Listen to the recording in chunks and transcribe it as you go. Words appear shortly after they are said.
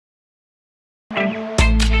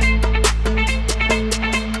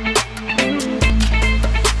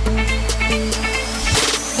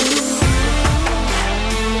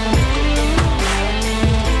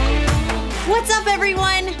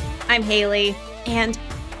Haley, and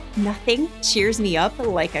nothing cheers me up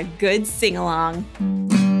like a good sing-along.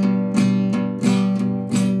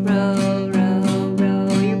 Row, row,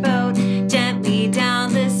 row your boat gently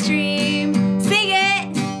down the stream. Sing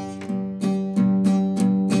it!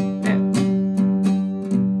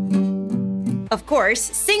 Of course,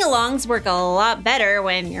 sing-alongs work a lot better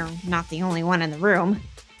when you're not the only one in the room.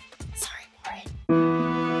 Sorry,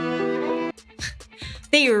 Lauren.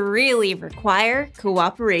 They really require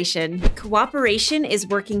cooperation. Cooperation is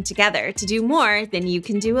working together to do more than you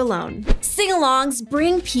can do alone. Sing-alongs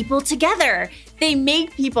bring people together. They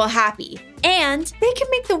make people happy, and they can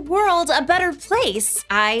make the world a better place.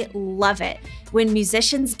 I love it when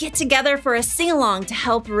musicians get together for a sing-along to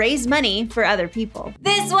help raise money for other people.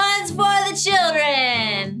 This one's for the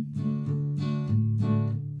children.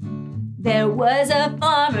 There was a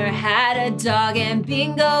farmer, had a dog, and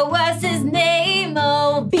Bingo was his name.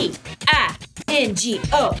 Oh, B-I-N-G-O,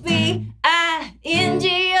 B-I-N-G-O,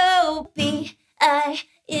 B-I-N-G-O.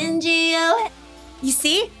 You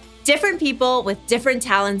see? Different people with different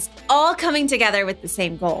talents all coming together with the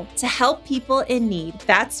same goal, to help people in need.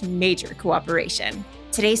 That's major cooperation.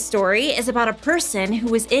 Today's story is about a person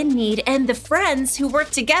who was in need and the friends who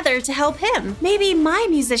worked together to help him. Maybe my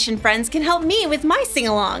musician friends can help me with my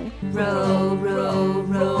sing-along. Row, row,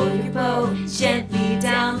 row your boat gently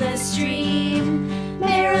down the stream.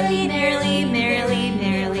 Merrily, merrily, merrily,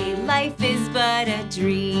 merrily, life is but a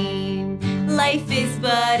dream. Life is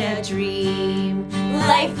but a dream.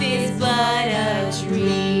 Life is but a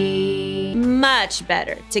dream. Much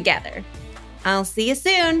better together. I'll see you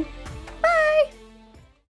soon. Bye!